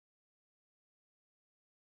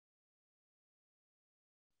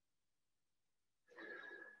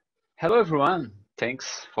Hello, everyone.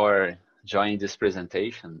 Thanks for joining this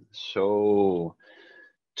presentation. So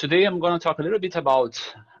today I'm going to talk a little bit about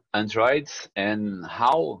Android and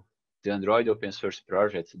how the Android open source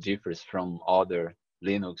project differs from other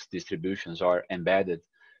Linux distributions or embedded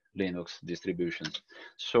Linux distributions.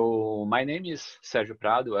 So my name is Sergio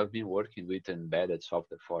Prado. I've been working with embedded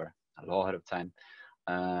software for a lot of time.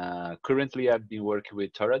 Currently, I've been working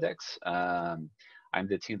with Toradex. I'm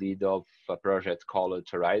the team lead of a project called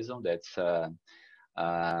Horizon. That's an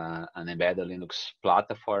embedded Linux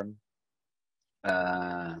platform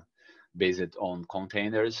uh, based on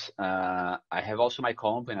containers. I have also my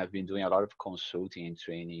company. I've been doing a lot of consulting and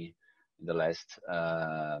training in the last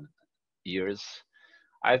years.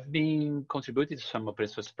 I've been contributing to some open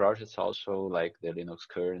source projects also, like the Linux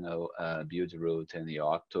kernel, build root, and the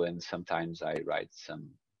Octo, and sometimes I write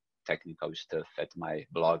some technical stuff at my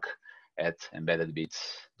blog at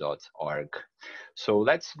embeddedbits.org. So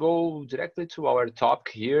let's go directly to our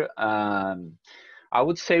topic here. I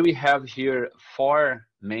would say we have here four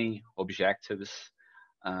main objectives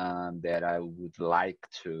that I would like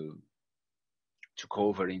to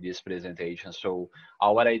cover in this presentation. So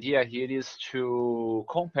our idea here is to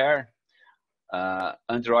compare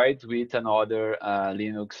Android with another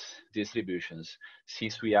Linux distributions.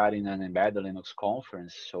 Since we are in an embedded Linux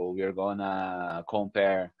conference, so we're gonna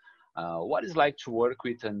compare what it's like to work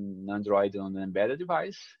with an Android on an embedded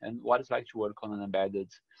device and what it's like to work on an embedded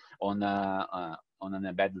on an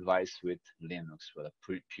embedded device with Linux, with a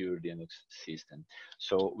pure Linux system.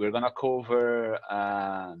 So we're gonna cover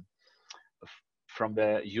from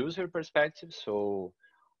the user perspective. So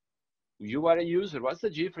you are a user. What's the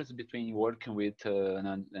difference between working with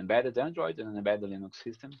an embedded Android and an embedded Linux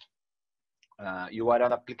system? You are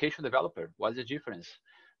an application developer. What's the difference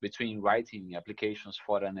between writing applications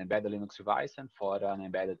for an embedded Linux device and for an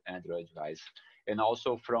embedded Android device? And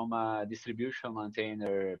also from a distribution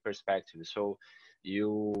maintainer perspective. So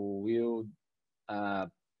you will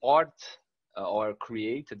port or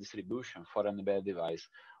create a distribution for an embedded device.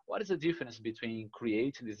 What is the difference between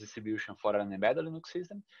creating this distribution for an embedded Linux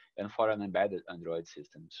system and for an embedded Android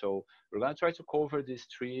system? So we're going to try to cover these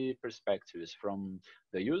three perspectives from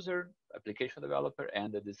the user, application developer,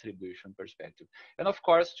 and the distribution perspective. And of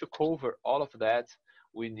course, to cover all of that,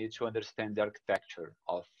 we need to understand the architecture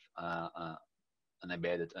of an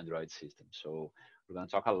embedded Android system. So we're going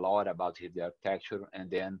to talk a lot about the architecture, and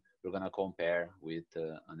then we're going to compare with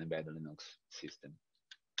an embedded Linux system.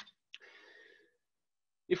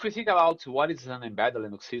 If we think about what is an embedded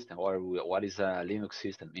Linux system or what is a Linux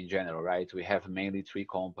system in general, right? We have mainly three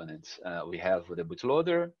components. We have the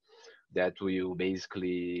bootloader that will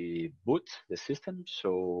basically boot the system.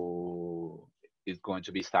 So it's going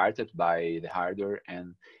to be started by the hardware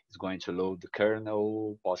and it's going to load the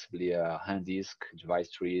kernel, possibly a hand disk, device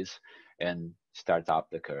trees, and start up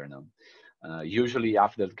the kernel. Usually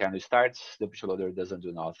after the kernel starts, the bootloader doesn't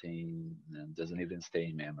do nothing and doesn't even stay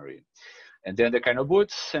in memory. And then the kernel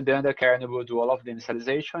boots, and then the kernel will do all of the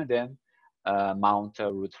initialization, and then mount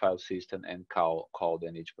a root file system and call the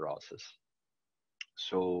init process.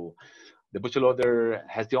 So the bootloader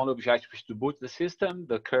has the only objective to boot the system.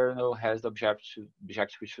 The kernel has the objective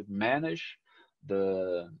to manage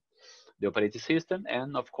the operating system,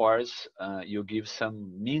 and of course, you give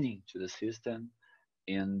some meaning to the system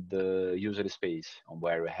in the user space,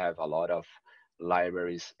 where we have a lot of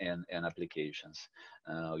libraries and applications.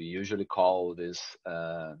 We usually call this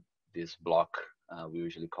block, we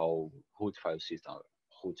usually call root file system,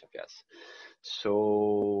 rootfs.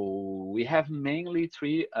 So we have mainly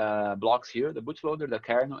three blocks here: the bootloader, the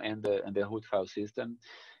kernel, and the root file system.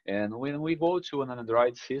 And when we go to an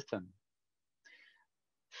Android system,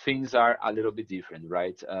 things are a little bit different,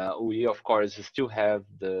 right? We, of course, still have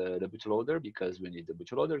the bootloader because we need the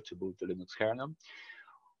bootloader to boot the Linux kernel.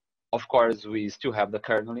 Of course, we still have the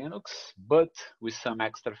kernel Linux, but with some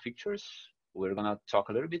extra features. We're going to talk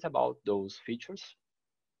a little bit about those features.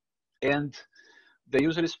 And the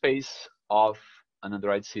user space of an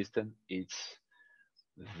Android system is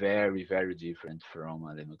very, very different from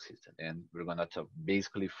a Linux system. And we're going to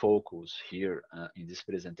basically focus here in this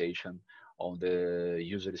presentation on the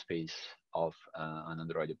user space of an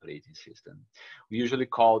Android operating system. We usually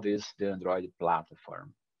call this the Android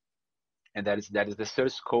platform. And that is the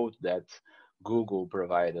source code that Google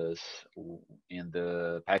provides us in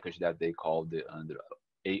the package that they call the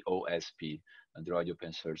AOSP, Android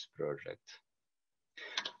Open Source Project.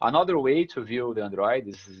 Another way to view the Android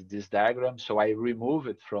is this diagram. So I remove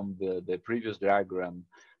it from the previous diagram,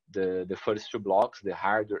 the first two blocks, the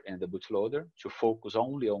hardware and the bootloader, to focus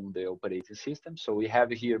only on the operating system. So we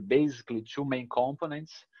have here basically two main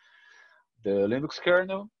components: the Linux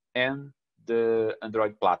kernel and the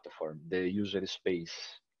Android platform, the user space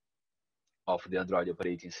of the Android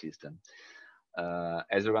operating system.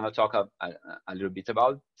 As we're going to talk a little bit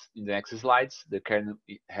about in the next slides, the kernel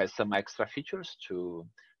has some extra features to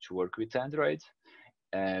work with Android.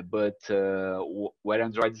 But where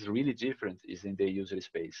Android is really different is in the user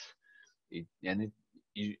space.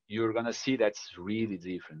 You're going to see that's really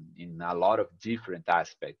different in a lot of different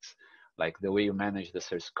aspects, like the way you manage the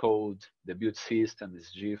source code, the build system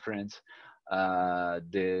is different.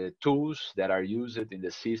 The tools that are used in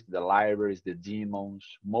the system, the libraries, the daemons,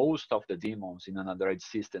 most of the daemons in an Android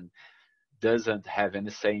system doesn't have any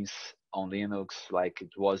sense on Linux. Like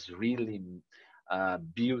it was really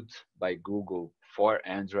built by Google for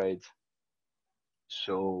Android.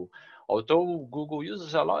 So although Google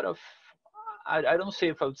uses a lot of, I don't say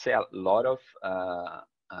if I would say a lot of uh,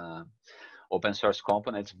 open source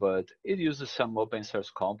components, but it uses some open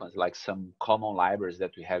source components, like some common libraries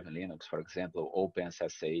that we have in Linux, for example,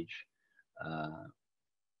 OpenSSH uh,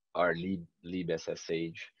 or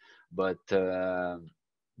libssh. But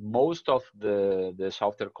most of the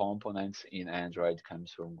software components in Android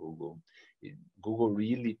comes from Google. Google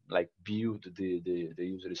really like build the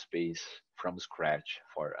user space from scratch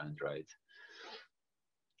for Android,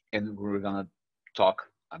 and we're gonna talk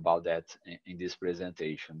about that in this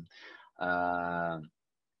presentation. Uh,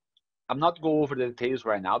 I'm not go over the details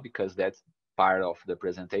right now because that's part of the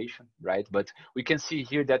presentation, right? But we can see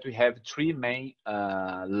here that we have three main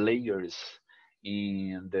layers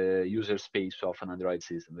in the user space of an Android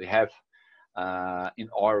system. We have in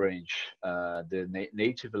orange the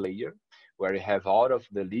native layer, where you have all of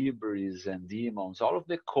the libraries and daemons, all of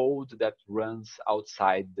the code that runs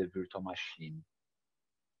outside the virtual machine.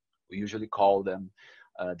 We usually call them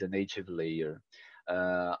the native layer.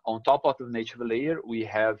 On top of the native layer, we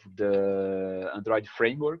have the Android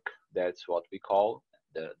framework. That's what we call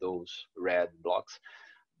those red blocks.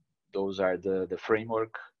 Those are the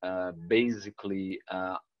framework. Basically,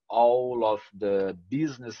 all of the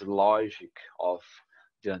business logic of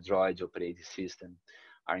the Android operating system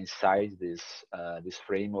are inside this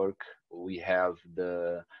framework. We have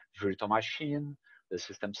the virtual machine, the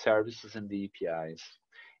system services, and the APIs.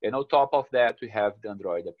 And on top of that, we have the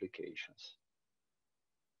Android applications.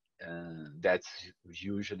 And that's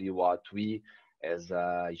usually what we, as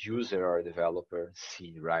a user or developer,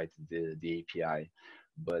 see, right? The API.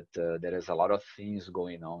 But there is a lot of things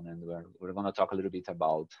going on, and we're going to talk a little bit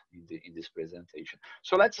about in this presentation.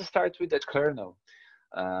 So let's start with the kernel.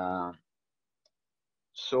 Uh,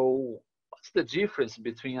 so what's the difference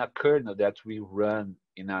between a kernel that we run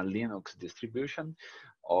in a Linux distribution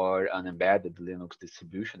or an embedded Linux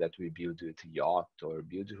distribution that we build with Yacht or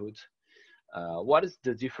Buildhood? What is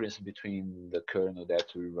the difference between the kernel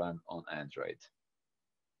that we run on Android?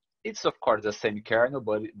 It's of course the same kernel,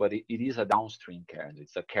 but it is a downstream kernel.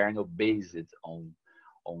 It's a kernel based on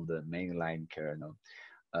the mainline kernel.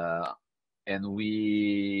 Uh, and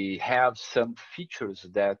we have some features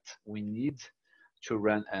that we need to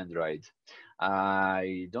run Android.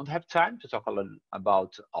 I don't have time to talk a lot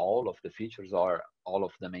about all of the features or all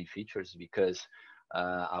of the main features because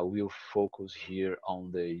I will focus here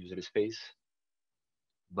on the user space.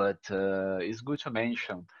 But it's good to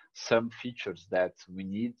mention some features that we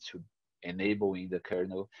need to enable in the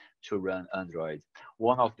kernel to run Android.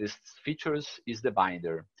 One of these features is the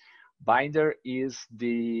binder. Binder is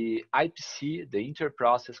the IPC, the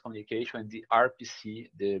inter-process communication, and the RPC,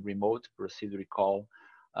 the remote procedure call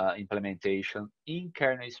implementation in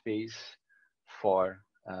kernel space for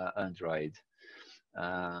Android.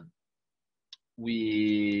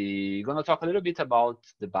 We're going to talk a little bit about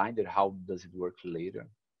the binder, how does it work later.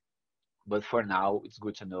 But for now, it's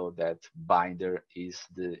good to know that binder is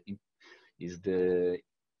the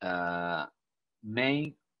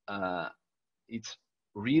main. It's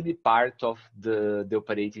really part of the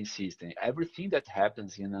operating system. Everything that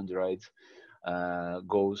happens in Android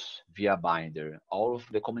goes via binder. All of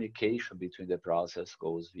the communication between the process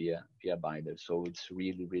goes via binder. So it's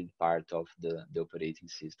really part of the operating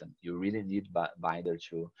system. You really need binder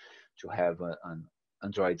to have an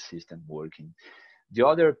Android system working. The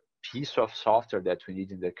other piece of software that we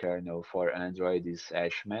need in the kernel for Android is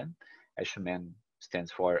HMAN. HMAN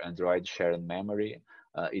stands for Android Shared Memory.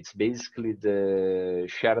 It's basically the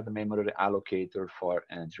shared memory allocator for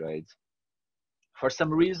Android. For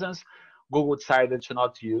some reasons, Google decided to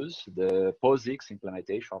not use the POSIX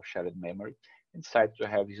implementation of shared memory and decided to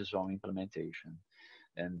have his own implementation.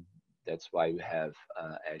 And that's why we have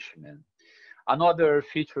HMAN. Another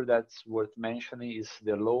feature that's worth mentioning is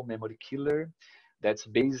the low memory killer. That's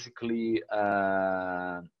basically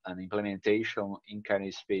an implementation in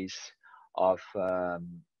kernel space of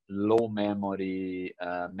low memory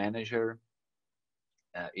manager.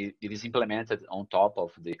 It is implemented on top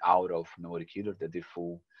of the out of memory killer, the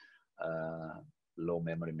default uh, low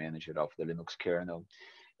memory manager of the Linux kernel.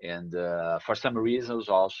 And for some reasons,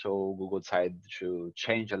 also Google decided to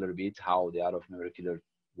change a little bit how the out of memory killer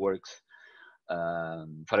works.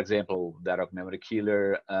 For example, the out of memory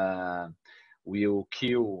killer will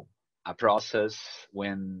kill a process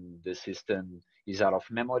when the system is out of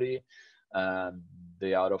memory. Um,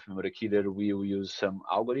 the out of memory killer will use some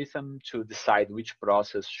algorithm to decide which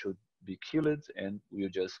process should be killed, and will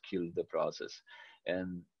just kill the process.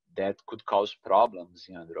 And that could cause problems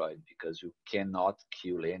in Android because you cannot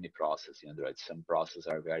kill any process in Android. Some processes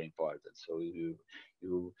are very important, so you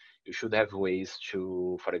you should have ways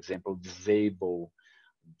to, for example, disable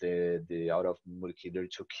the out of memory killer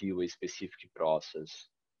to kill a specific process.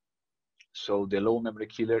 So the low memory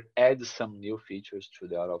killer adds some new features to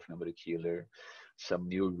the out of memory killer, some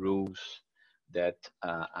new rules that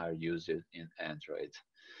are used in Android.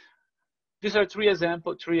 These are three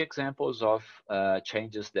examples of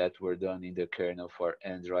changes that were done in the kernel for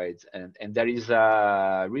Android, and there is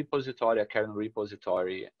a repository, a kernel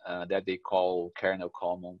repository that they call kernel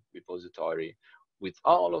common repository, with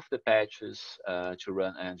all of the patches to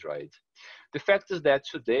run Android. The fact is that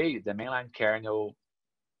today the mainline kernel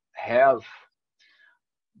have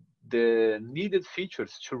the needed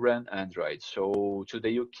features to run Android. So today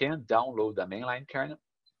you can download the mainline kernel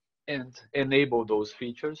and enable those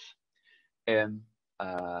features and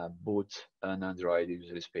boot an Android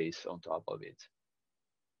user space on top of it.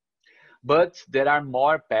 But there are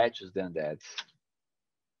more patches than that.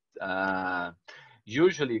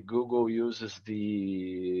 Usually Google uses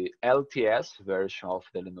the LTS version of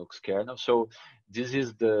the Linux kernel. So this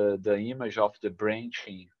is the image of the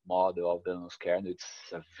branching model of the Linux kernel.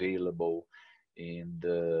 It's available in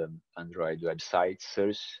the Android website,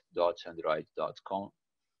 search.android.com.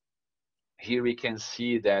 Here we can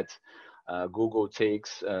see that Google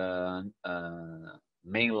takes mainline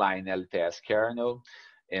LTS kernel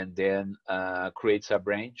and then creates a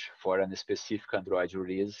branch for a specific Android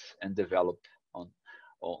release and develop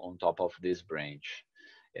on top of this branch.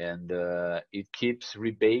 And it keeps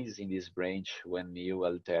rebasing this branch when new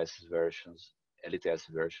LTS versions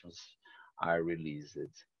are released.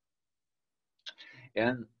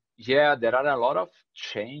 And yeah, there are a lot of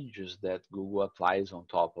changes that Google applies on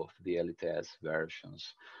top of the LTS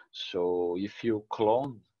versions. So if you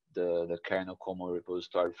clone the kernel common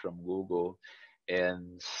repository from Google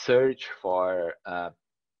and search for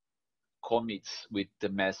commits with the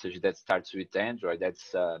message that starts with Android,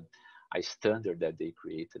 that's a standard that they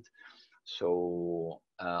created. So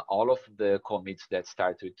all of the commits that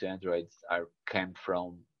start with Android came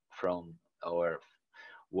from or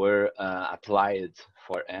were applied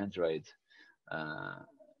for Android.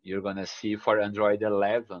 You're gonna see for Android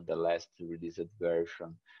 11, the last released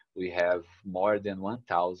version, we have more than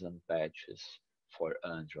 1,000 patches for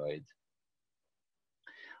Android.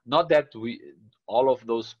 Not that all of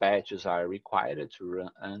those patches are required to run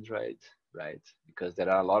Android, right? Because there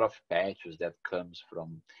are a lot of patches that comes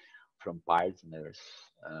from partners,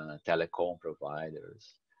 telecom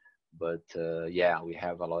providers. But yeah, we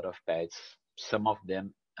have a lot of patches. Some of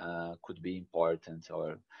them could be important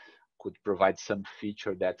or could provide some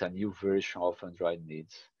feature that a new version of Android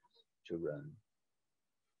needs to run.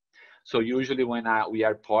 So usually when we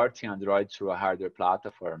are porting Android to a hardware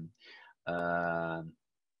platform, uh,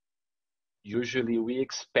 usually we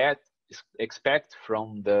expect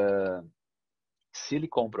from the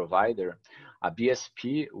silicon provider a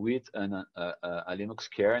BSP with a Linux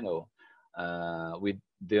kernel with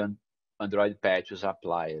the Android patches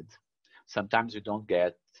applied. Sometimes we don't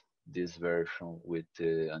get this version with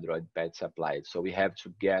the Android patches applied, so we have to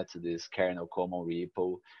get this kernel common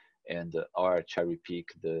repo and or cherry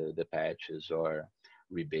pick the patches or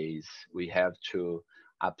rebase. We have to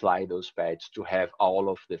apply those patches to have all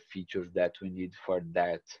of the features that we need for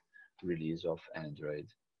that release of Android.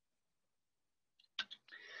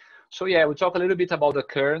 So yeah, we talk a little bit about the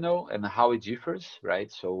kernel and how it differs,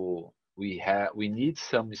 right? So we need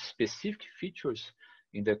some specific features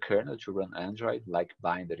in the kernel to run Android, like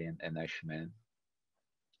binary and hashman.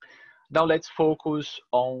 Now let's focus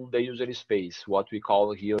on the user space, what we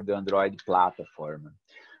call here the Android platform.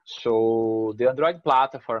 So the Android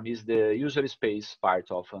platform is the user space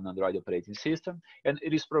part of an Android operating system, and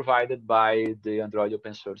it is provided by the Android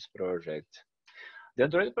open source project. The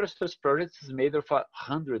Android open source project is made of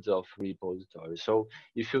hundreds of repositories. So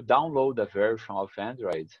if you download a version of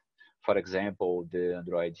Android, for example, the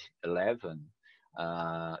Android 11,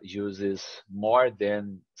 uses more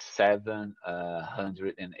than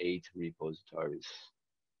 708 repositories.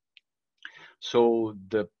 So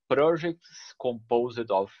the project is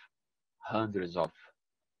composed of hundreds of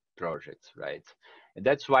projects, right? And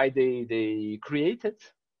that's why they created,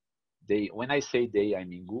 when I say they, I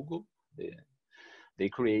mean Google. They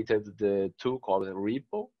created the tool called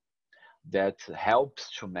repo that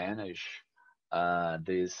helps to manage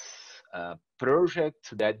this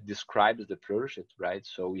project that describes the project, right?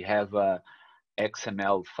 So we have a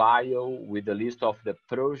XML file with a list of the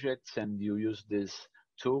projects, and you use this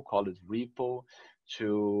tool called repo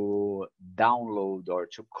to download or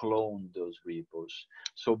to clone those repos.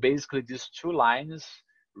 So basically these two lines,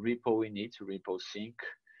 repo init, repo sync,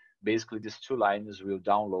 basically these two lines will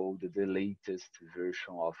download the latest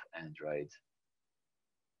version of Android.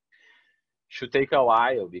 Should take a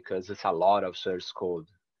while because it's a lot of source code.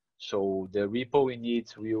 So the repo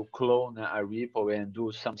init will clone a repo and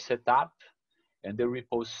do some setup, and the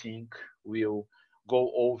repo sync will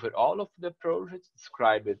go over all of the projects,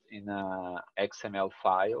 describe it in a XML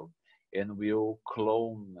file, and will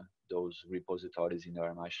clone those repositories in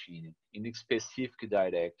your machine in specific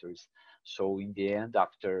directories. So in the end,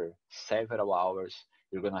 after several hours,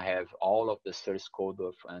 you're going to have all of the source code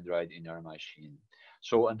of Android in your machine.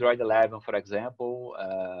 So Android 11, for example,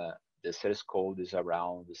 the source code is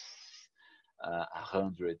around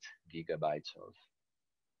 100 gigabytes of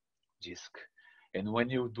disk. And when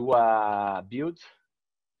you do a build,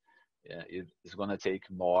 it's gonna take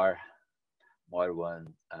more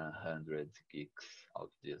 100 gigs of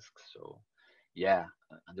disk. So yeah,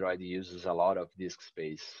 Android uses a lot of disk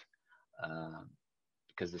space um,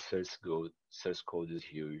 because the source code is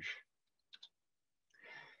huge.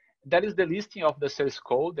 That is the listing of the source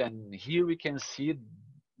code, and here we can see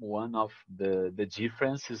one of the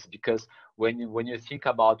differences, because when you think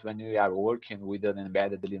about when you are working with an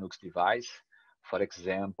embedded Linux device, for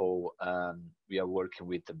example, we are working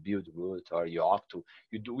with a build root or Yocto,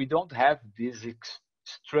 we don't have this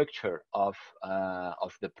structure of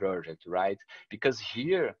the project, right? Because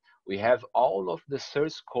here we have all of the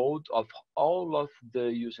source code of all of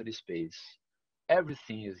the user space.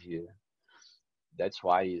 Everything is here. That's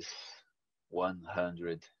why it's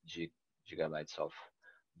 100 gigabytes of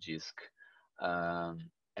disk. Um,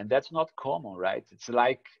 and that's not common, right? It's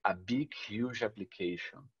like a big, huge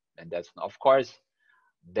application. And of course,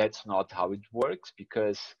 that's not how it works,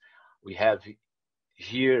 because we have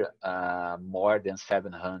here more than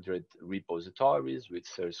 700 repositories with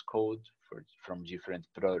source code from different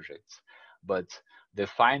projects. But the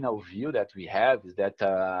final view that we have is that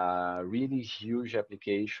a really huge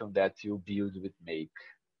application that you build with Make.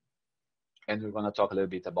 And we're going to talk a little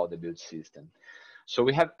bit about the build system. So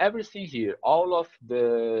we have everything here, all of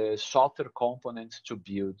the software components to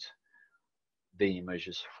build the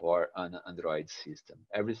images for an Android system.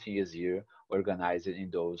 Everything is here organized in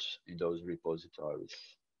those repositories.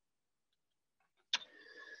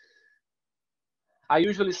 I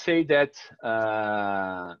usually say that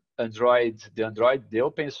the Android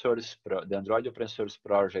open source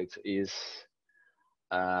project is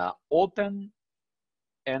open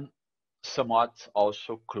and somewhat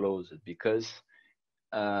also closed, because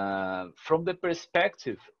from the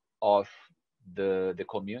perspective of the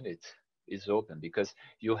community, is open because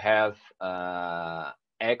you have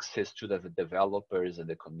access to the developers and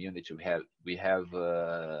the community. We have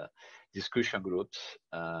discussion groups,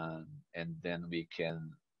 and then we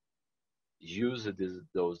can use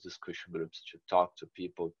those discussion groups to talk to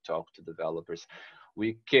people, talk to developers.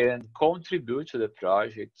 We can contribute to the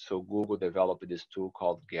project. So Google developed this tool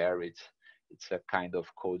called Garrett. It's a kind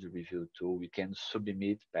of code review tool. We can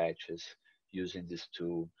submit patches using this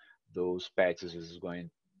tool. Those patches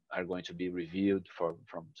are going to be reviewed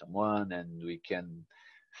from someone, and we can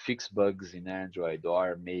fix bugs in Android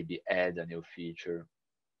or maybe add a new feature.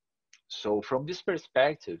 So from this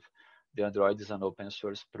perspective, the Android is an open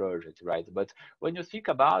source project, right? But when you think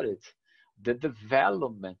about it, the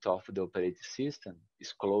development of the operating system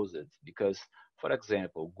is closed, because, for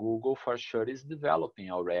example, Google for sure is developing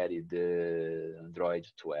already the Android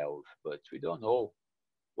 12, but we don't know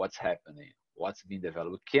what's happening, what's being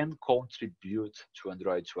developed. We can contribute to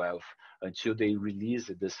Android 12 until they release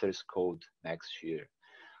the source code next year.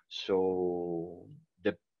 So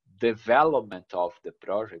the development of the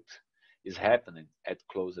project is happening at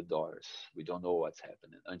closed doors. We don't know what's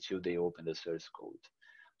happening until they open the source code.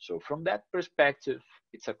 So from that perspective,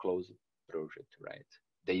 it's a closed project, right?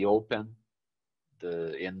 They open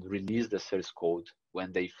and release the source code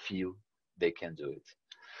when they feel they can do it.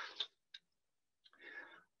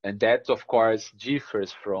 And that, of course,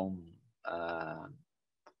 differs from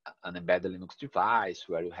an embedded Linux device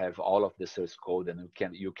where you have all of the source code and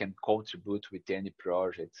you can contribute with any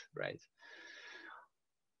project, right?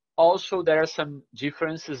 Also, there are some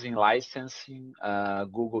differences in licensing.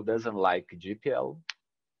 Google doesn't like GPL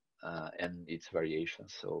and its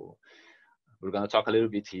variations. So we're going to talk a little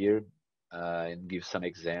bit here and give some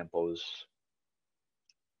examples.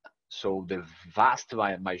 So the vast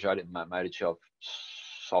majority of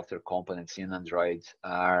software components in Android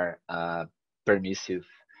are permissive,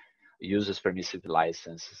 uses permissive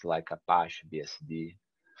licenses like Apache, BSD.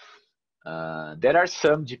 There are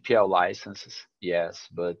some GPL licenses, yes,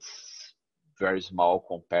 but very small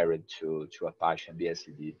compared to Apache and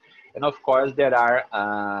BSD. And of course, there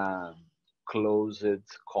are closed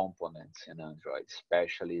components in Android,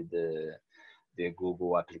 especially the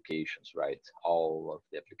Google applications, right? All of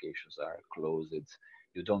the applications are closed.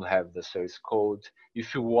 You don't have the source code.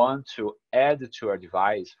 If you want to add to your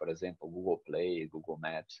device, for example, Google Play, Google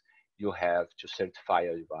Maps, you have to certify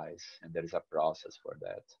your device, and there is a process for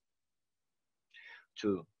that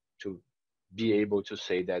to to be able to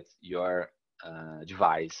say that your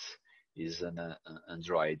device is an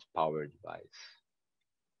Android powered device.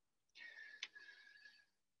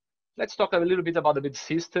 Let's talk a little bit about the build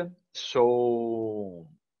system. So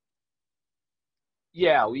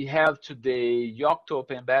yeah, we have today Yocto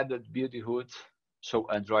Open Embedded Build Hood. So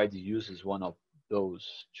Android uses one of those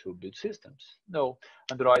two build systems. No,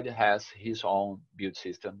 Android has his own build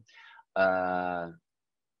system.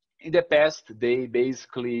 In the past, the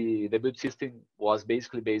build system was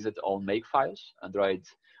basically based on make files. Android,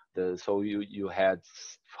 so you had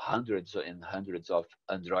hundreds and hundreds of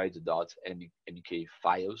Android.mk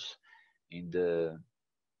files in the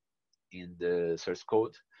source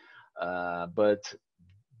code. But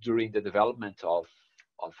during the development of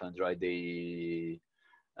Android, they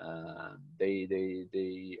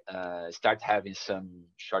start having some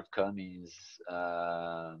shortcomings.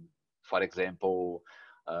 For example,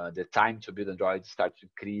 the time to build Android start to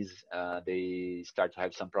increase. They start to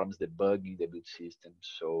have some problems debugging the build system.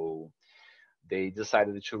 So they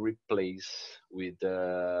decided to replace with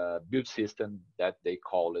the build system that they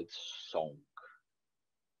call it Song.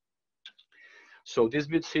 So this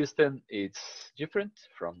build system is different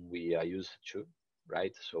from we are used to,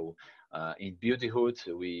 right? So in Buildhood,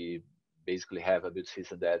 we basically have a build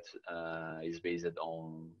system that is based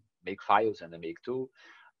on make files and the make tool.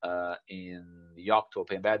 In Yocto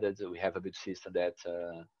Open Embedded, we have a build system that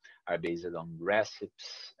are based on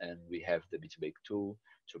recipes, and we have the bitbake tool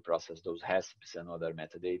to process those recipes and other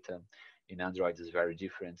metadata. In Android is very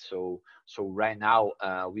different. So right now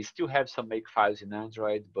we still have some make files in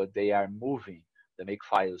Android, but they are moving the make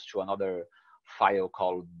files to another file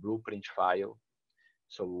called blueprint file.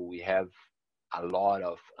 So we have a lot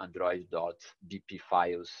of Android.bp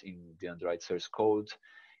files in the Android source code.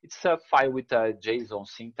 It's a file with a JSON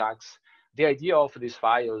syntax. The idea of these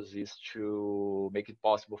files is to make it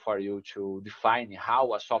possible for you to define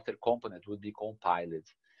how a software component would be compiled.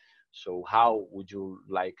 So how would you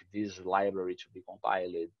like this library to be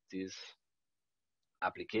compiled? This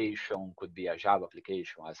application could be a Java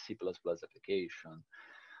application, a C++ application.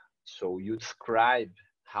 So you describe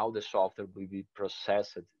how the software will be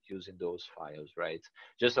processed using those files, right?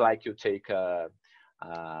 Just like you take a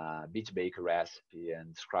bitbake recipe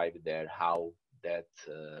and describe there how that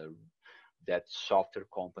software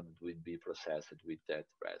component will be processed with that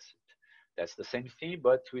recipe. That's the same thing,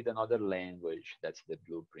 but with another language. That's the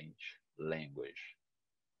blueprint language.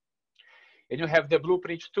 And you have the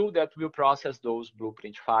blueprint tool that will process those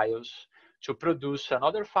blueprint files to produce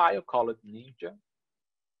another file called Ninja.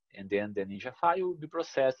 And then the Ninja file will be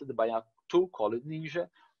processed by a tool called Ninja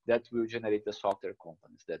that will generate the software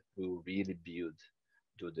components that will really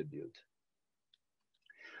do the build.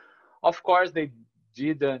 Of course, they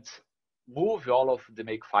didn't move all of the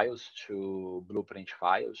make files to blueprint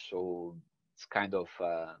files, so it's kind of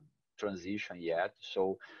a transition yet.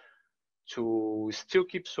 So to still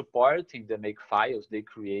keep supporting the make files, they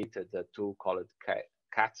created a tool called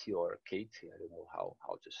Katy or Katie. I don't know how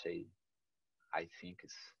to say. I think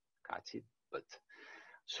it's Katy, but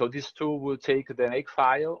so this tool will take the make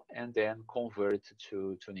file and then convert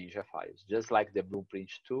to Ninja files, just like the blueprint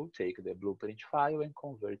tool take the blueprint file and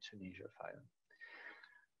convert to Ninja file.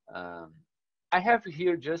 I have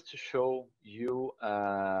here just to show you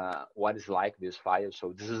what is like this file.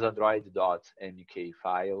 So this is Android.mk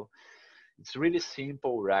file. It's really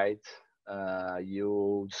simple, right?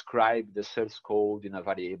 You describe the source code in a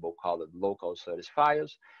variable called local source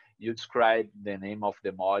files. You describe the name of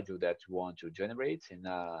the module that you want to generate in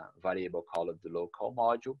a variable called the local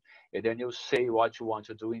module. And then you say what you want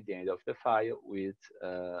to do in the end of the file with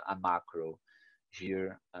a macro.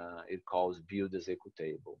 Here it calls build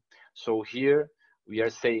executable. So here we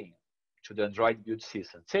are saying to the Android build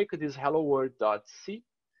system, take this hello world.c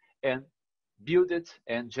and build it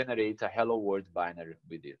and generate a hello world binary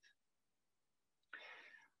with it.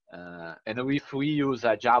 And if we use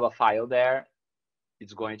a Java file there,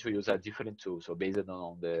 it's going to use a different tool. So based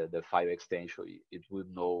on the file extension, it will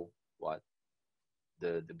know what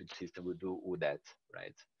the build system will do with that,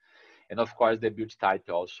 right? And of course, the build type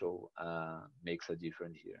also makes a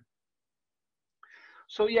difference here.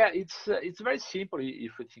 So yeah, it's very simple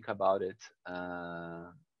if we think about it.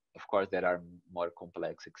 Of course, there are more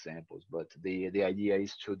complex examples, but the idea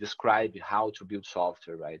is to describe how to build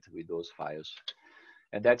software, right, with those files.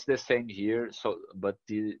 And that's the same here. So, but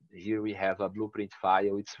here we have a blueprint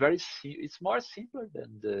file. It's more simpler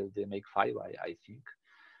than the make file, I think.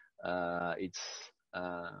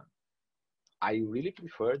 I really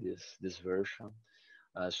prefer this version.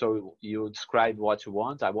 So you describe what you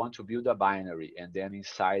want. I want to build a binary, and then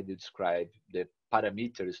inside you describe the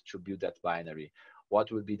parameters to build that binary.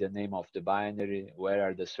 What would be the name of the binary? Where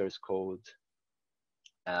are the source code?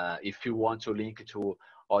 If you want to link to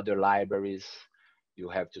other libraries, you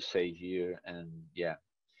have to say here. And yeah,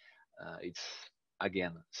 it's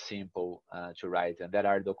again simple to write, and there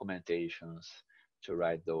are documentations to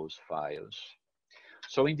write those files.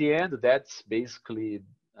 So in the end, that's basically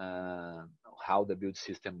how the build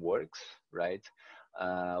system works, right?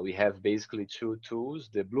 We have basically two tools: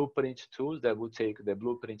 the blueprint tools that will take the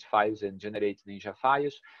blueprint files and generate Ninja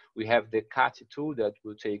files. We have the cat tool that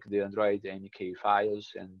will take the Android NK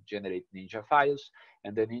files and generate Ninja files,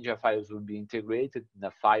 and the Ninja files will be integrated in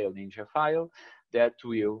a file Ninja file that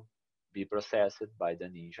will be processed by the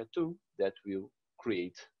Ninja tool that will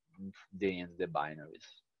create the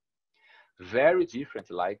binaries. Very different,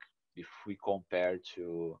 like if we compare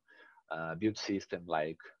to build system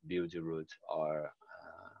like Buildroot or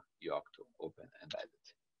Yocto Open Embedded.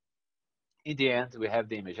 In the end, we have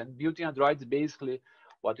the image. And building Android is basically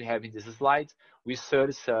what we have in this slide. We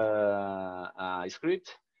search a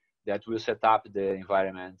script that will set up the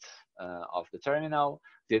environment of the terminal.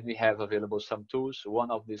 Then we have available some tools.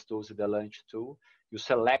 One of these tools is the launch tool. You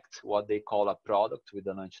select what they call a product with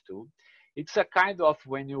the launch tool. It's a kind of,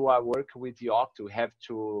 when you are working with Yocto, you have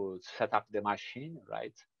to set up the machine,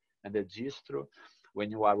 right? And the distro. When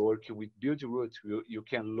you are working with Buildroot, you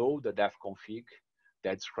can load the dev config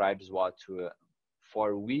that describes what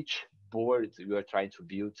for which board you are trying to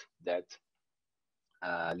build that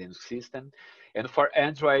Linux system. And for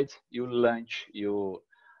Android, you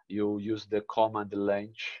use the command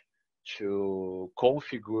launch to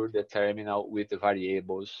configure the terminal with the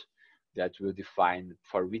variables that will define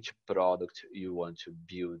for which product you want to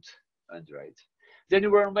build Android. Then you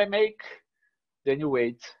run by make, then you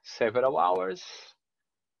wait several hours.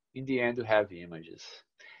 In the end, you have images.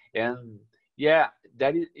 And yeah,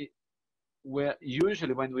 that is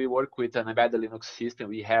usually when we work with an embedded Linux system,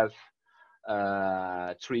 we have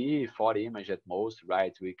 3-4 images at most,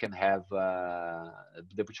 right? We can have the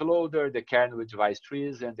bootloader, the kernel with device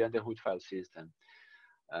trees, and then the root file system.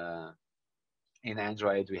 In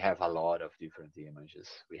Android, we have a lot of different images.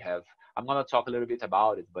 We have, I'm going to talk a little bit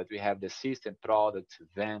about it, but we have the system, product,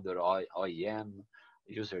 vendor, OEM,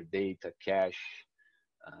 user data, cache,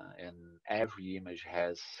 and every image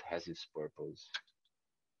has its purpose.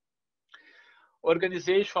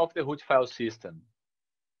 Organization of the root file system.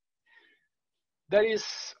 There is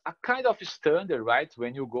a kind of standard, right?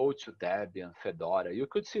 When you go to Debian, Fedora, you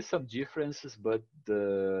could see some differences, but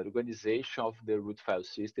the organization of the root file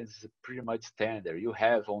system is pretty much standard. You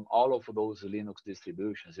have on all of those Linux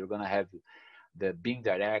distributions, you're going to have the bin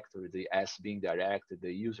directory, the sbin directory,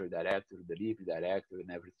 the user directory, the lib directory,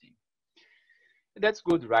 and everything. And that's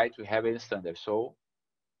good, right? We have a standard. So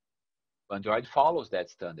Android follows that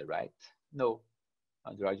standard, right? No.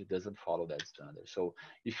 Android doesn't follow that standard. So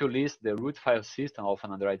if you list the root file system of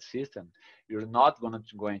an Android system, you're not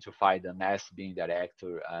going to find an sbin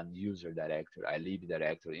directory, and user directory, a lib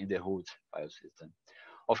directory in the root file system.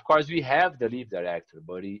 Of course, we have the lib directory,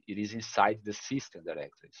 but it is inside the system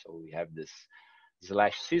directory. So we have this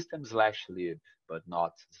 /system/lib, but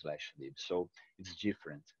not /lib. So it's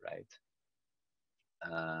different, right?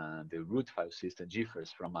 The root file system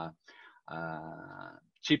differs from a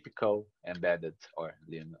typical embedded or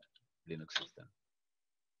Linux system.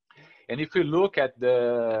 And if we look at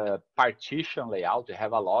the partition layout, we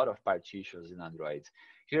have a lot of partitions in Android.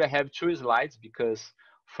 Here I have 2 slides because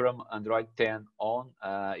from Android 10 on,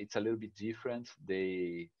 it's a little bit different.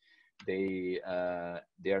 They are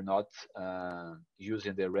not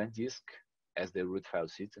using the run disk as the root file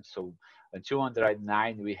system. So until Android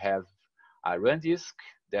 9, we have a run disk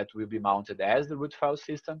that will be mounted as the root file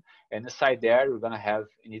system, and inside there we're going to have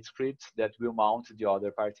init scripts that will mount the other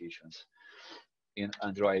partitions. In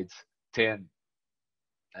Android 10,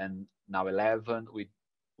 and now 11,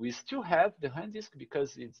 we still have the hand disk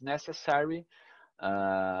because it's necessary,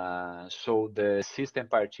 so the system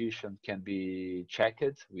partition can be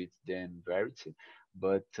checked with the envarity,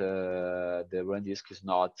 but the run disk is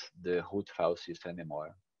not the root file system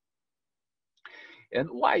anymore. And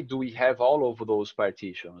why do we have all of those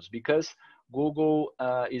partitions? Because Google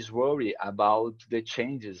is worried about the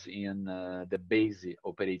changes in the base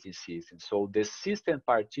operating system. So the system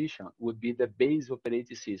partition would be the base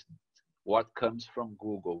operating system, what comes from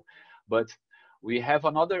Google. But we have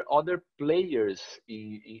other players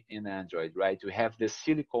in Android, right? We have the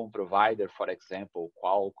silicon provider, for example,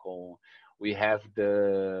 Qualcomm. We have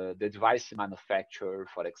the device manufacturer,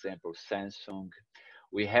 for example, Samsung.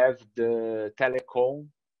 We have the telecom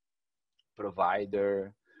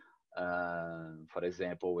provider, for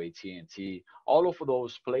example, AT&T. All of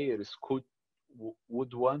those players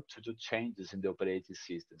would want to do changes in the operating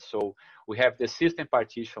system. So we have the system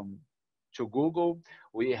partition to Google,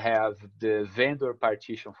 we have the vendor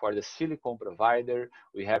partition for the silicon provider,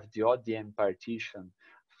 we have the ODM partition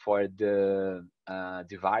for the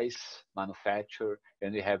device manufacturer,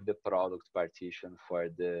 and we have the product partition for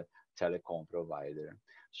the telecom provider.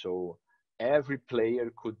 So every player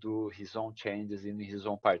could do his own changes in his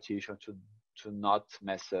own partition to not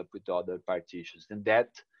mess up with other partitions. And that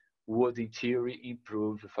would, in theory,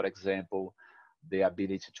 improve, for example, the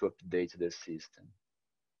ability to update the system.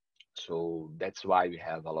 So that's why we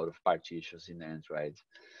have a lot of partitions in Android.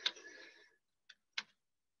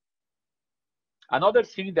 Another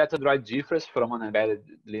thing that Android differs from an embedded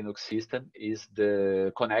Linux system is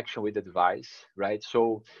the connection with the device, right?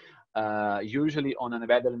 So usually on an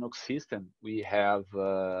embedded Linux system, we have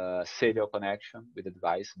serial connection with the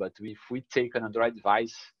device, but if we take an Android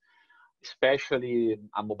device, especially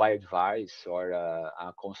a mobile device or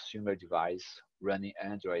a consumer device running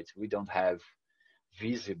Android, we don't have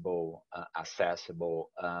visible, accessible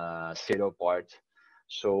serial port.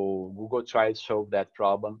 So Google tried to solve that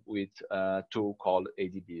problem with a tool called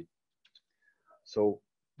ADB. So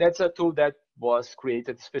that's a tool that was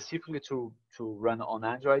created specifically to run on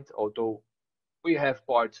Android, although we have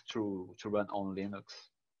ports to run on Linux.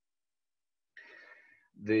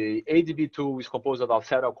 The ADB tool is composed of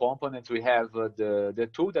several components. We have the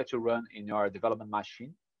tool that you run in your development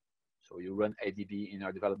machine. So you run ADB in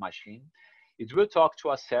your development machine. It will talk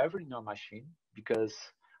to a server in your machine because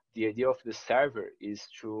the idea of the server is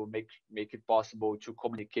to make it possible to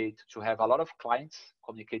communicate, to have a lot of clients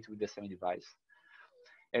communicate with the same device.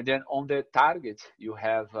 And then on the target, you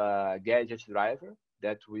have a gadget driver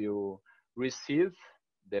that will receive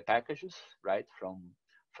the packages, right,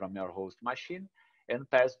 from your host machine and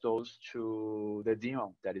pass those to the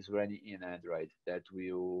daemon that is running in Android that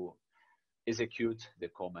will execute the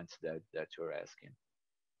commands that you're asking.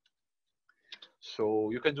 So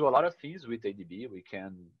you can do a lot of things with ADB. We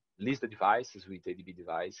can list the devices with ADB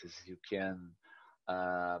devices. You can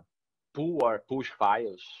pull or push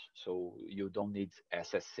files, so you don't need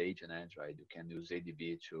SSH in Android. You can use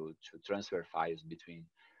ADB to transfer files between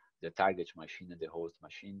the target machine and the host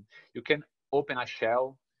machine. You can open a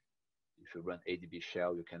shell. If you run ADB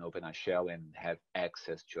shell, you can open a shell and have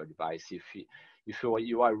access to your device. If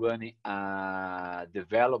you are running a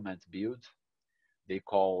development build, they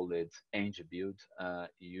call it Eng build,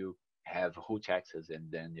 you have root access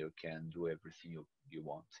and then you can do everything you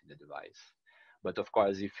want in the device. But of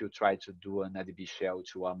course, if you try to do an ADB shell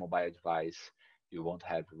to a mobile device, you won't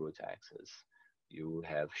have root access. You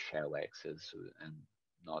have shell access and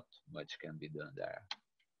not much can be done there.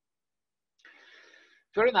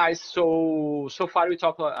 Very nice. So far we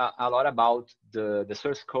talked a lot about the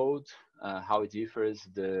source code, how it differs,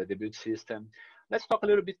 the build system. Let's talk a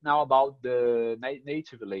little bit now about the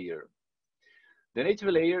native layer. The native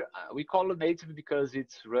layer, we call it native because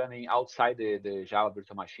it's running outside the Java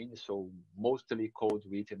virtual machine, so mostly code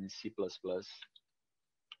written in C++.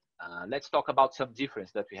 Let's talk about some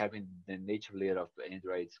difference that we have in the native layer of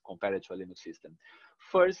Android compared to a Linux system.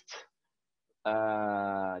 First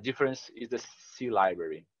difference is the C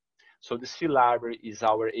library. So the C library is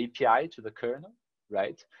our API to the kernel,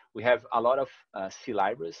 right? We have a lot of C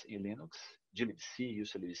libraries in Linux, glibc,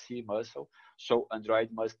 uselibc, muscle. So Android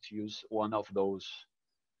must use one of those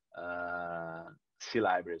C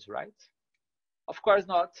libraries, right? Of course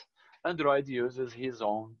not. Android uses his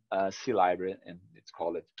own C library, and it's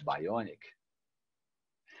called Bionic.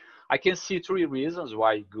 I can see three reasons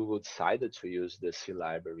why Google decided to use the C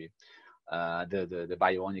library, the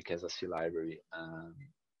Bionic as a C library.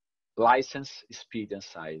 License, speed, and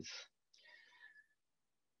size.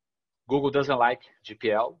 Google doesn't like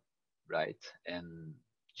GPL, right? And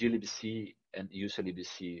glibc and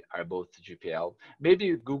uselibc are both GPL.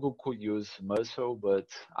 Maybe Google could use Muscle, but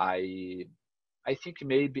I think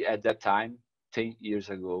maybe at that time, 10 years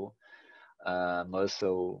ago,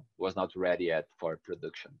 Muscle was not ready yet for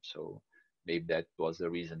production. So maybe that was the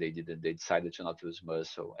reason they didn't. They decided to not use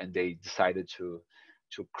Muscle, and they decided to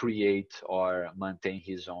create or maintain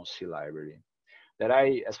his own C library. That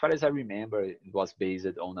as far as I remember, it was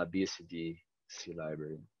based on a BSD C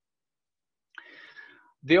library.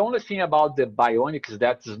 The only thing about the Bionic is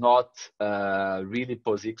that it's not really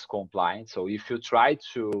POSIX compliant. So if you try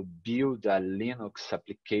to build a Linux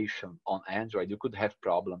application on Android, you could have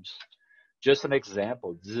problems. Just an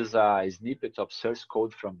example, this is a snippet of source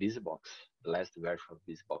code from BusyBox, the last version of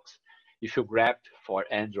BusyBox. If you grep for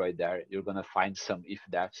Android there, you're gonna find some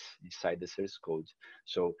if-that's inside the source code.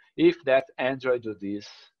 So if that Android do this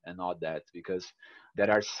and not that, because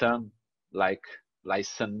there are some like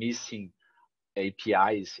some missing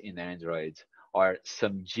APIs in Android or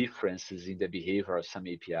some differences in the behavior of some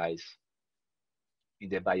APIs in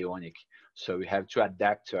the Bionic. So we have to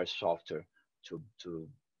adapt our software to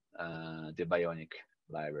the Bionic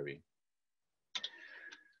library.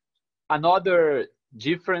 Another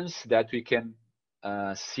difference that we can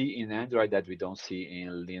see in Android that we don't see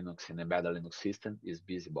in Linux, in embedded Linux system, is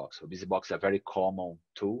BusyBox. So BusyBox is a very common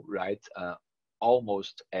tool, right?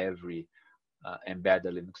 Almost every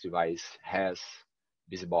embedded Linux device has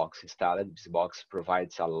BusyBox installed. BusyBox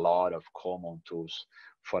provides a lot of common tools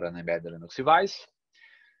for an embedded Linux device,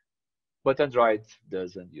 but Android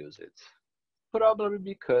doesn't use it. Probably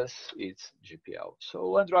because it's GPL.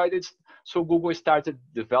 So Google started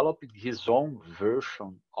developing his own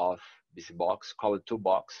version of BusyBox called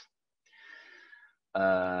Toolbox.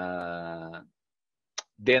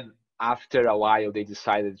 Then after a while, they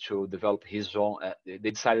decided to develop his own. They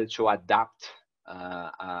decided to adapt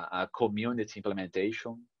a community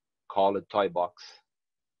implementation called Toybox.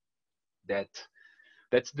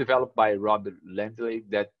 That's developed by Rob Landley.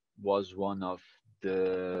 That was one of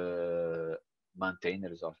the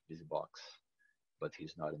maintainers of BusyBox, but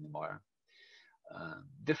he's not anymore.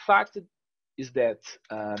 The fact is that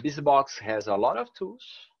BusyBox has a lot of tools.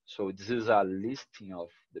 So this is a listing of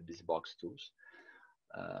the BusyBox tools.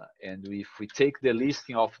 And if we take the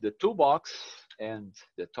listing of the Toolbox and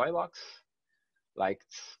the Toybox, like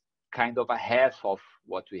it's kind of a half of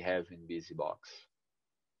what we have in BusyBox.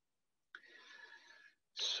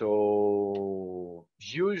 So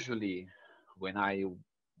usually when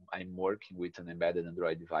I'm working with an embedded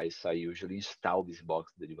Android device, I usually install BusyBox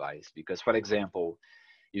in the device. Because for example,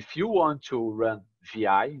 if you want to run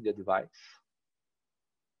VI in the device,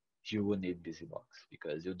 you will need BusyBox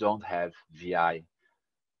because you don't have VI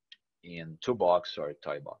in Toolbox or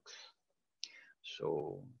Toybox.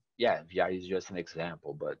 So yeah, VI is just an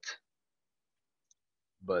example, but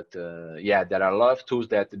yeah, there are a lot of tools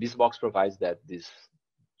that the BusyBox provides that these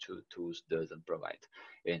two tools doesn't provide.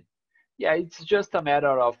 And yeah, it's just a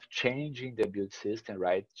matter of changing the build system,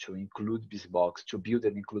 right, to include BusyBox, to build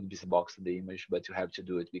and include BusyBox in the image, but you have to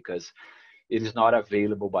do it because it is not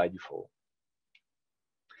available by default.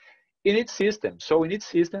 Init system. So init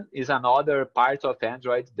system is another part of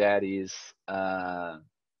Android that is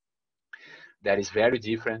very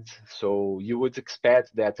different. So you would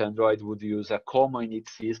expect that Android would use a common init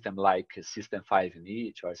system like System 5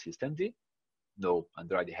 init or System D. No,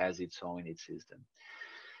 Android has its own init system.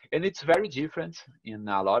 And it's very different in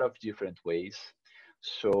a lot of different ways.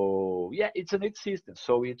 So yeah, it's an init system.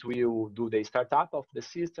 So it will do the startup of the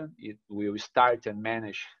system. It will start and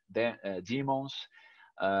manage the daemons.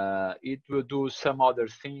 It will do some other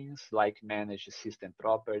things like manage system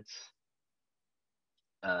properties.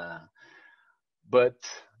 But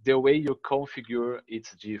the way you configure,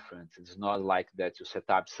 it's different. It's not like that you set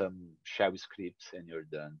up some shell scripts and you're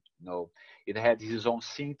done. No, it had its own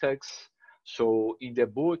syntax. So in the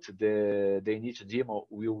boot, the init demo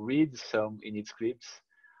will read some init scripts.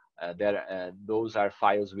 Those are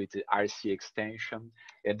files with RC extension,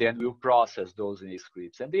 and then we'll process those init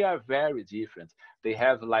scripts. And they are very different. They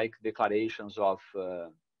have like declarations of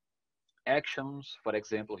actions. For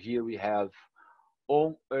example, here we have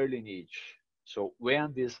on early niche. So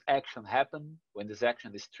when this action happens, when this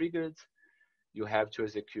action is triggered, you have to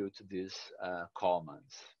execute these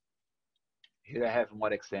commands. Here I have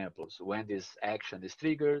more examples. When this action is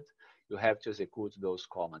triggered, you have to execute those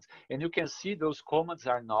commands. And you can see those commands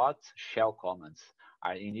are not shell commands,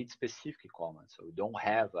 are init specific commands. So you don't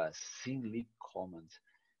have a symlink command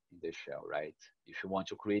in the shell, right? If you want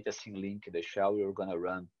to create a symlink in the shell, you're gonna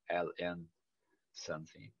run ln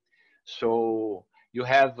something. So you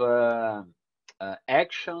have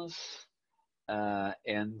actions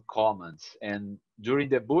and commands. And during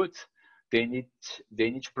the boot, the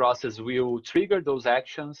init process will trigger those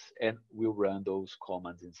actions and will run those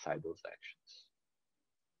commands inside those actions.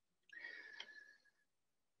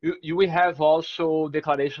 We have also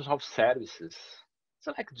declarations of services.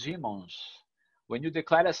 So like daemons. When you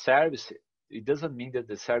declare a service, it doesn't mean that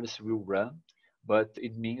the service will run, but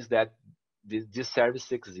it means that this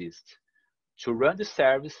service exists. To run the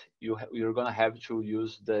service, you're going to have to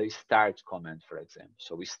use the start command, for example.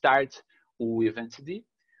 So we start with entity,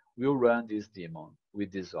 we'll run this daemon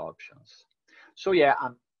with these options. So yeah,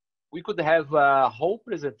 we could have a whole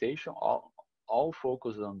presentation all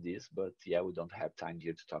focused on this, but yeah, we don't have time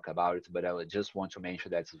here to talk about it, but I just want to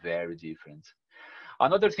mention that's very different.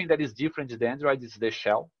 Another thing that is different in the Android is the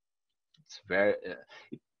shell. It's very,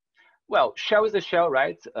 well, shell is the shell,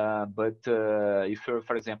 right? But if you,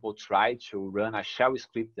 for example, try to run a shell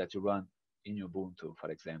script that you run in Ubuntu, for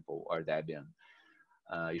example, or Debian,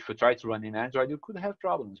 if you try to run in Android, you could have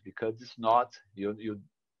problems because it's not,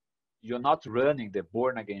 you're not running the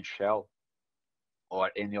born again shell or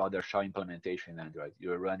any other shell implementation in Android.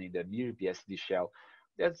 You're running the mirbsd shell.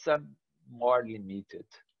 That's a more limited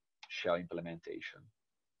shell implementation.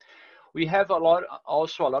 We have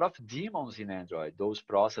also a lot of daemons in Android, those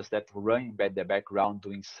processes that run in the background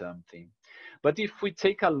doing something. But if we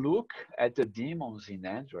take a look at the daemons in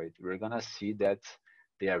Android, we're gonna see that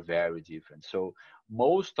they are very different. So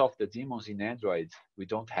most of the daemons in Android, we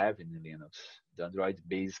don't have in Linux. The Android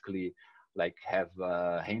basically like have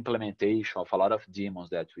implementation of a lot of daemons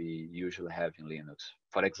that we usually have in Linux.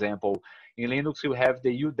 For example, in Linux, you have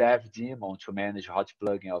the udev daemon to manage hot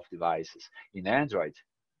plugging of devices. In Android,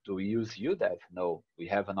 do we use udev? No, we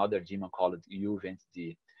have another daemon called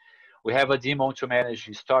uventd. We have a daemon to manage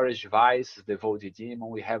storage devices, the VOD daemon.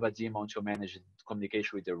 We have a daemon to manage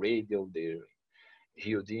communication with the radio, the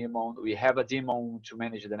Rio daemon. We have a daemon to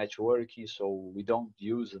manage the networking, so we don't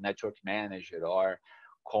use a network manager or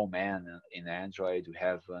command in Android. We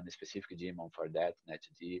have a specific daemon for that,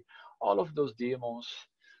 netd. All of those daemons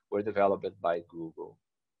were developed by Google.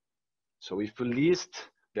 So if we list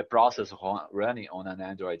the process running on an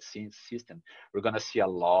Android system, we're going to see a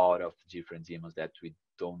lot of different daemons that we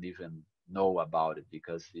don't even know about it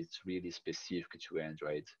because it's really specific to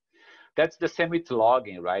Android. That's the same with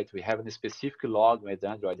logging, right? We have a specific log with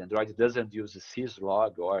Android. Android doesn't use a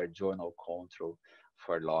syslog or journal control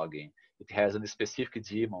for logging. It has a specific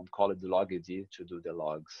daemon called logd to do the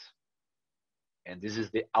logs. And this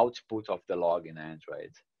is the output of the log in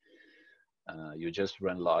Android. You just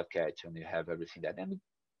run logcat and you have everything that. And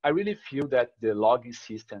I really feel that the logging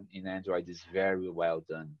system in Android is very well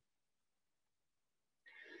done.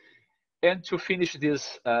 And to finish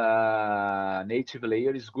this native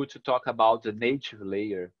layer, it's good to talk about the native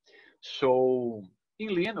layer. So in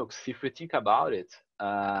Linux, if we think about it,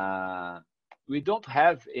 we don't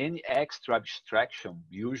have any extra abstraction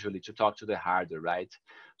usually to talk to the hardware, right?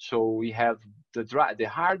 So we have the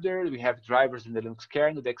hardware, we have drivers in the Linux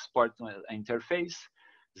kernel, the export interface,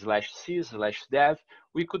 /c/dev.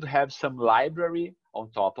 We could have some library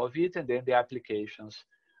on top of it, and then the applications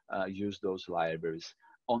use those libraries.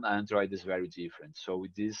 On Android is very different. So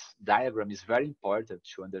this diagram is very important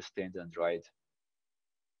to understand Android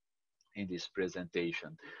in this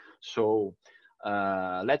presentation. So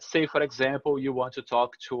let's say, for example, you want to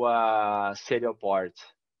talk to a serial port.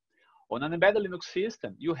 On an embedded Linux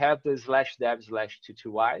system, you have the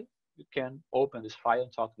 /dev/tty. You can open this file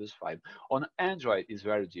and talk to this file. On Android, it's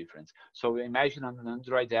very different. So imagine an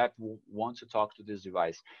Android app wants to talk to this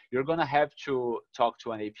device. You're going to have to talk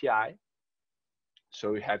to an API.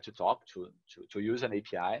 So you have to talk to use an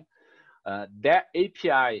API. That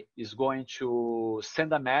API is going to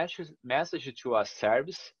send a message to a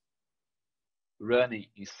service running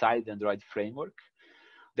inside the Android framework.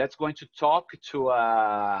 That's going to talk to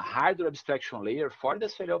a hardware abstraction layer for the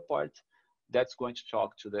serial port. That's going to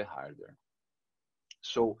talk to the hardware.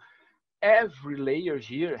 So every layer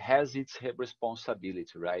here has its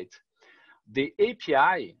responsibility, right? The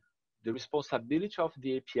API, the responsibility of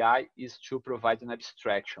the API is to provide an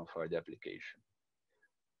abstraction for the application,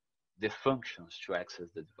 the functions to access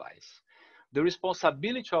the device. The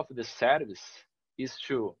responsibility of the service is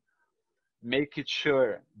to make it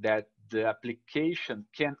sure that the application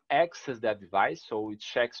can access that device, so it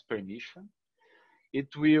checks permission.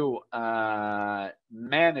 It will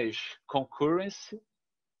manage concurrency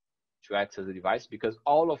to access the device because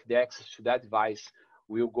all of the access to that device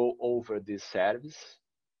will go over this service.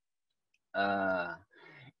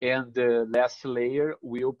 And the last layer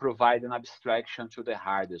will provide an abstraction to the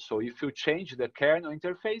hardware. So if you change the kernel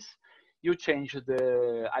interface, you change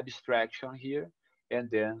the abstraction here, and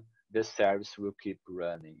then the service will keep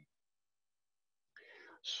running.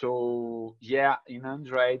 So yeah, in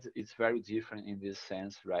Android, it's very different in this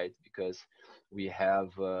sense, right? Because we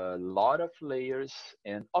have a lot of layers,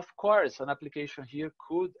 and of course, an application here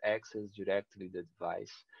could access directly the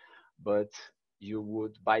device, but you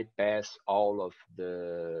would bypass all of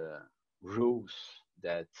the rules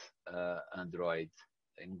that Android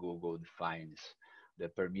and Google defines, the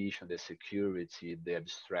permission, the security, the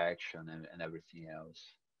abstraction, and everything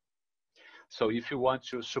else. So if you want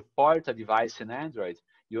to support a device in Android,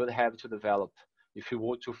 you would have to develop, if you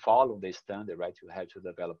want to follow the standard, right, you have to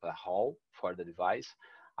develop a hall for the device,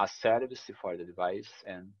 a service for the device,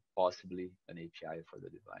 and possibly an API for the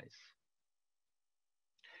device.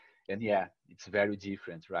 And yeah, it's very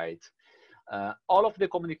different, right? All of the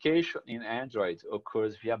communication in Android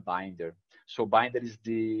occurs via binder. So binder is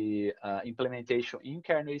the implementation in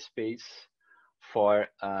kernel space for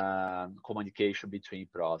communication between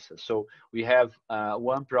processes. So we have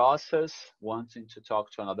one process wanting to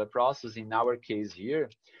talk to another process. In our case here,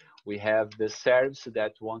 we have the service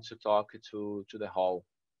that wants to talk to the hall.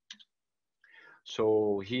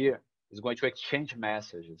 So here it's going to exchange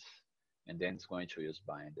messages, and then it's going to use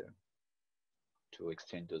binder to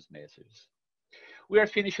exchange those messages. We are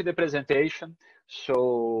finishing the presentation,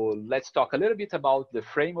 so let's talk a little bit about the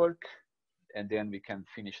framework, and then we can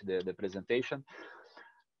finish the presentation.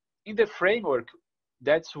 In the framework,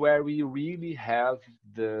 that's where we really have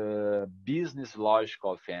the business logic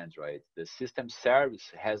of Android. The system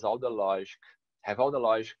service has all the logic,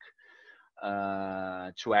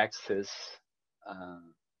 to access uh,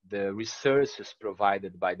 the resources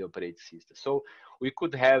provided by the operating system. So we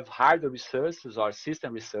could have hardware resources or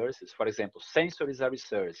system resources. For example, sensor is a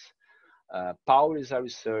resource, power is a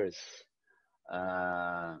resource,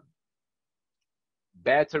 uh,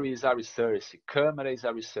 battery is a resource, camera is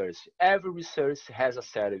a resource. Every resource has a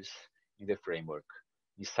service in the framework.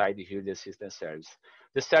 Inside here, the system service.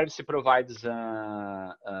 The service provides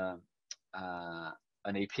an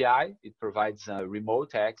API. It provides a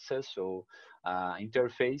remote access, so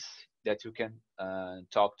interface that you can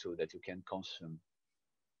talk to, that you can consume.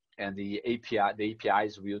 And the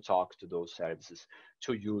APIs will talk to those services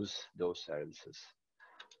to use those services.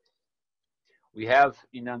 We have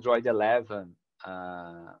in Android 11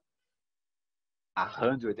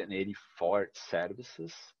 184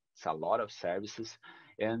 services. It's a lot of services,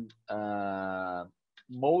 and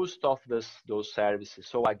most of those services.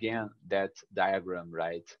 So again, that diagram,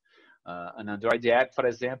 right? An Android app, for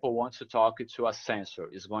example, wants to talk to a sensor.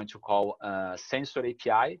 Is going to call a sensor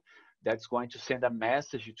API. That's going to send a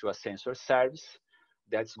message to a sensor service.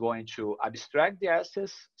 That's going to abstract the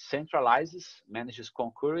access, centralizes, manages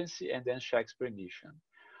concurrency, and then checks permission.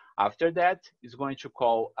 After that, it's going to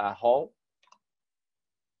call a hall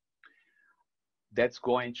that's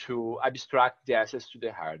going to abstract the access to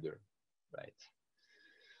the hardware, right?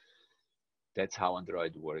 That's how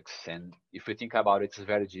Android works. And if we think about it, it's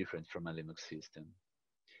very different from a Linux system.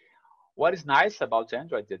 What is nice about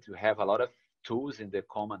Android that you have a lot of tools in the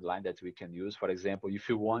command line that we can use. For example, if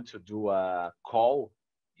you want to do a call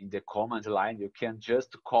in the command line, you can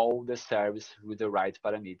just call the service with the right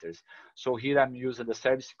parameters. So here I'm using the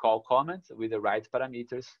service call command with the right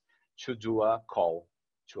parameters to do a call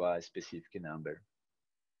to a specific number.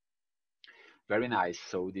 Very nice.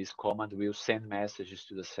 So this command will send messages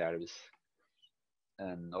to the service.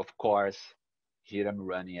 And of course, here I'm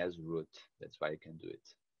running as root. That's why I can do it.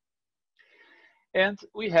 And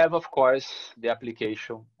we have, of course, the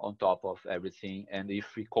application on top of everything. And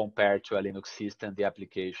if we compare to a Linux system, the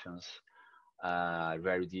applications are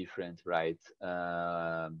very different, right?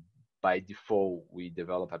 By default, we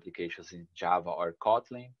develop applications in Java or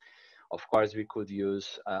Kotlin. Of course, we could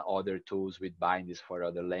use other tools with bindings for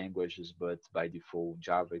other languages, but by default,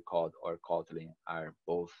 Java or Kotlin are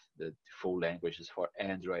both the default languages for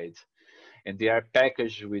Android. And they are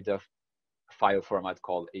packaged with a file format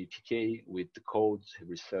called APK with the codes,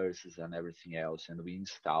 resources, and everything else. And we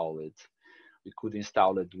install it. We could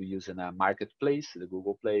install it using a marketplace, the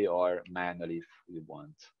Google Play, or manually if we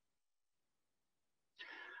want.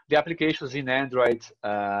 The applications in Android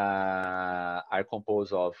are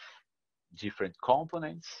composed of different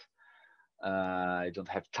components. I don't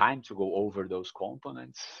have time to go over those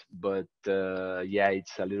components, but yeah,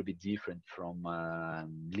 it's a little bit different from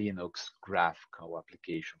Linux graphical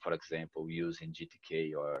application, for example, using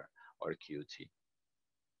GTK or Qt.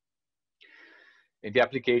 And the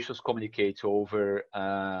applications communicate over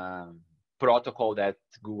protocol that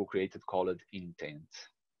Google created called intent.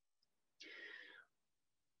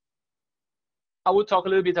 I will talk a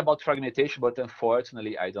little bit about fragmentation, but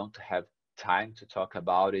unfortunately, I don't have time to talk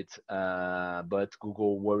about it. But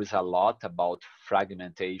Google worries a lot about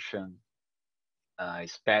fragmentation.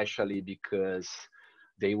 especially because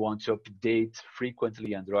they want to update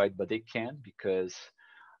frequently Android, but they can't because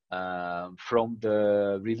from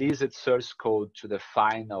the released source code to the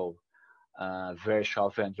final version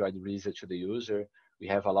of Android released to the user, we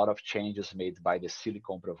have a lot of changes made by the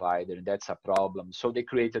silicon provider, and that's a problem. So they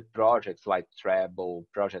created projects like Treble,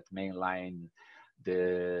 Project Mainline,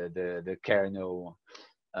 the kernel,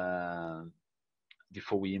 uh, the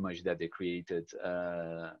full image that they created.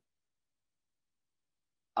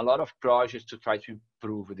 A lot of projects to try to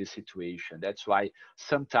improve the situation. That's why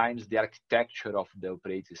sometimes the architecture of the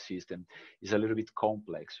operating system is a little bit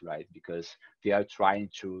complex, right? Because they are trying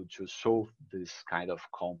to solve this kind of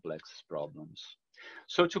complex problems.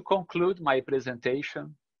 So to conclude my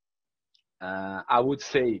presentation, I would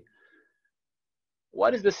say,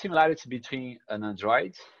 what is the similarity between an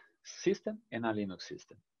Android system and a Linux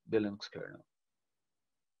system, the Linux kernel?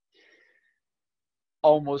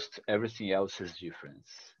 Almost everything else is different.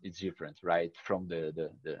 It's different, right? From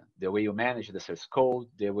the way you manage the source code,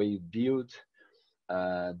 the way you build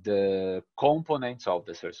the components of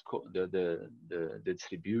the source code, the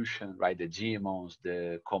distribution, right? The daemons,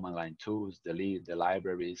 the command line tools, the lib, the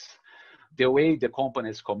libraries, the way the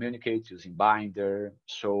components communicate using binder.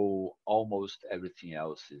 So almost everything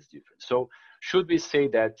else is different. So should we say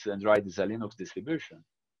that Android is a Linux distribution?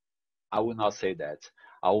 I would not say that.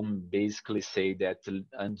 I would basically say that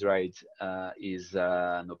Android is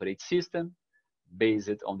an operating system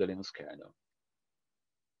based on the Linux kernel.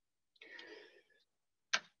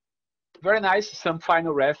 Very nice. Some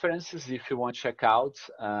final references if you want to check out.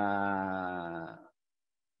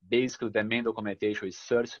 Basically, the main documentation is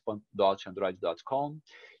search.android.com.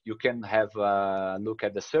 You can have a look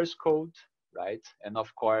at the source code, right? And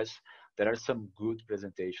of course, there are some good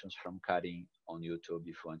presentations from Karim on YouTube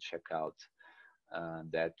if you want to check out.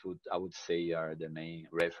 That I would say are the main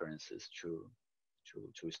references to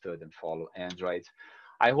study and follow Android.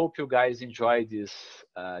 I hope you guys enjoyed this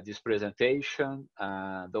presentation.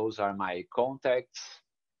 Those are my contacts.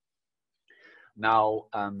 Now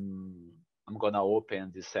I'm gonna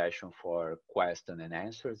open this session for question and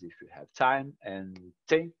answers if you have time. And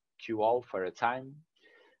thank you all for your time.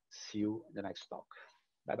 See you in the next talk.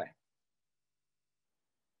 Bye bye.